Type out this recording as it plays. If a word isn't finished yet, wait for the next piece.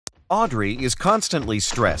Audrey is constantly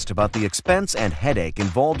stressed about the expense and headache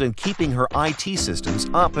involved in keeping her IT systems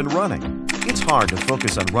up and running. It's hard to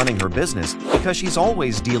focus on running her business because she's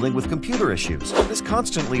always dealing with computer issues and is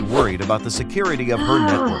constantly worried about the security of her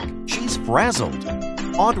network. She's frazzled.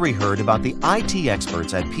 Audrey heard about the IT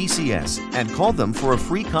experts at PCS and called them for a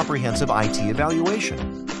free comprehensive IT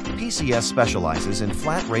evaluation. PCS specializes in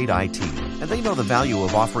flat-rate IT, and they know the value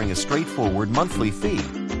of offering a straightforward monthly fee.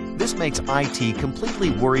 This makes IT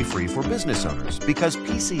completely worry-free for business owners because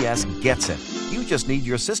PCS gets it. You just need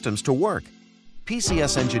your systems to work.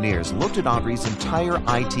 PCS engineers looked at Audrey's entire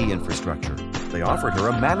IT infrastructure. They offered her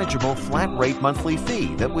a manageable flat-rate monthly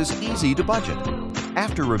fee that was easy to budget.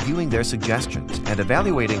 After reviewing their suggestions and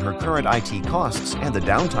evaluating her current IT costs and the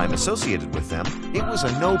downtime associated with them, it was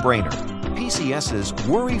a no-brainer. PCS's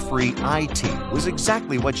WorryFreeIT was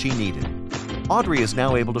exactly what she needed. Audrey is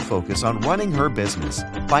now able to focus on running her business.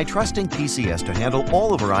 By trusting PCS to handle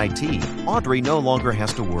all of her IT, Audrey no longer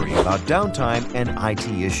has to worry about downtime and IT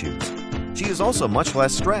issues. She is also much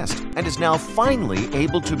less stressed and is now finally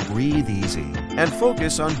able to breathe easy and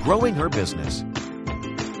focus on growing her business.